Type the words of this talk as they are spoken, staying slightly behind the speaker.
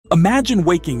Imagine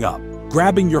waking up,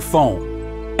 grabbing your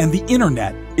phone, and the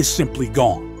internet is simply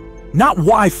gone. Not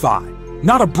Wi-Fi,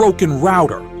 not a broken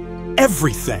router,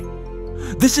 everything.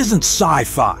 This isn't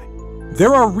sci-fi.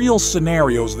 There are real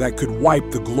scenarios that could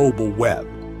wipe the global web.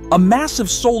 A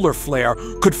massive solar flare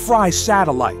could fry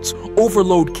satellites,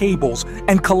 overload cables,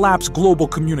 and collapse global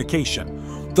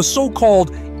communication. The so-called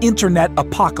internet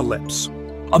apocalypse.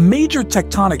 A major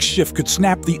tectonic shift could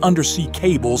snap the undersea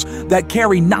cables that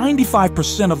carry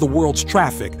 95% of the world's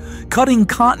traffic, cutting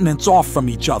continents off from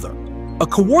each other. A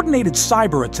coordinated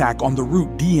cyber attack on the root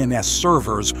DNS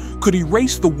servers could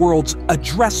erase the world's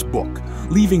address book,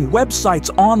 leaving websites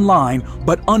online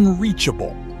but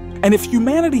unreachable. And if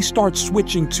humanity starts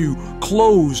switching to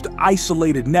closed,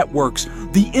 isolated networks,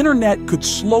 the internet could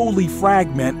slowly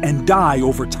fragment and die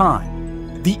over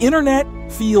time. The internet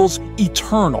feels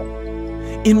eternal.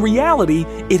 In reality,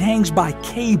 it hangs by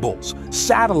cables,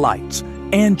 satellites,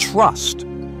 and trust.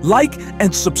 Like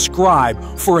and subscribe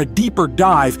for a deeper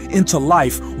dive into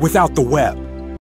life without the web.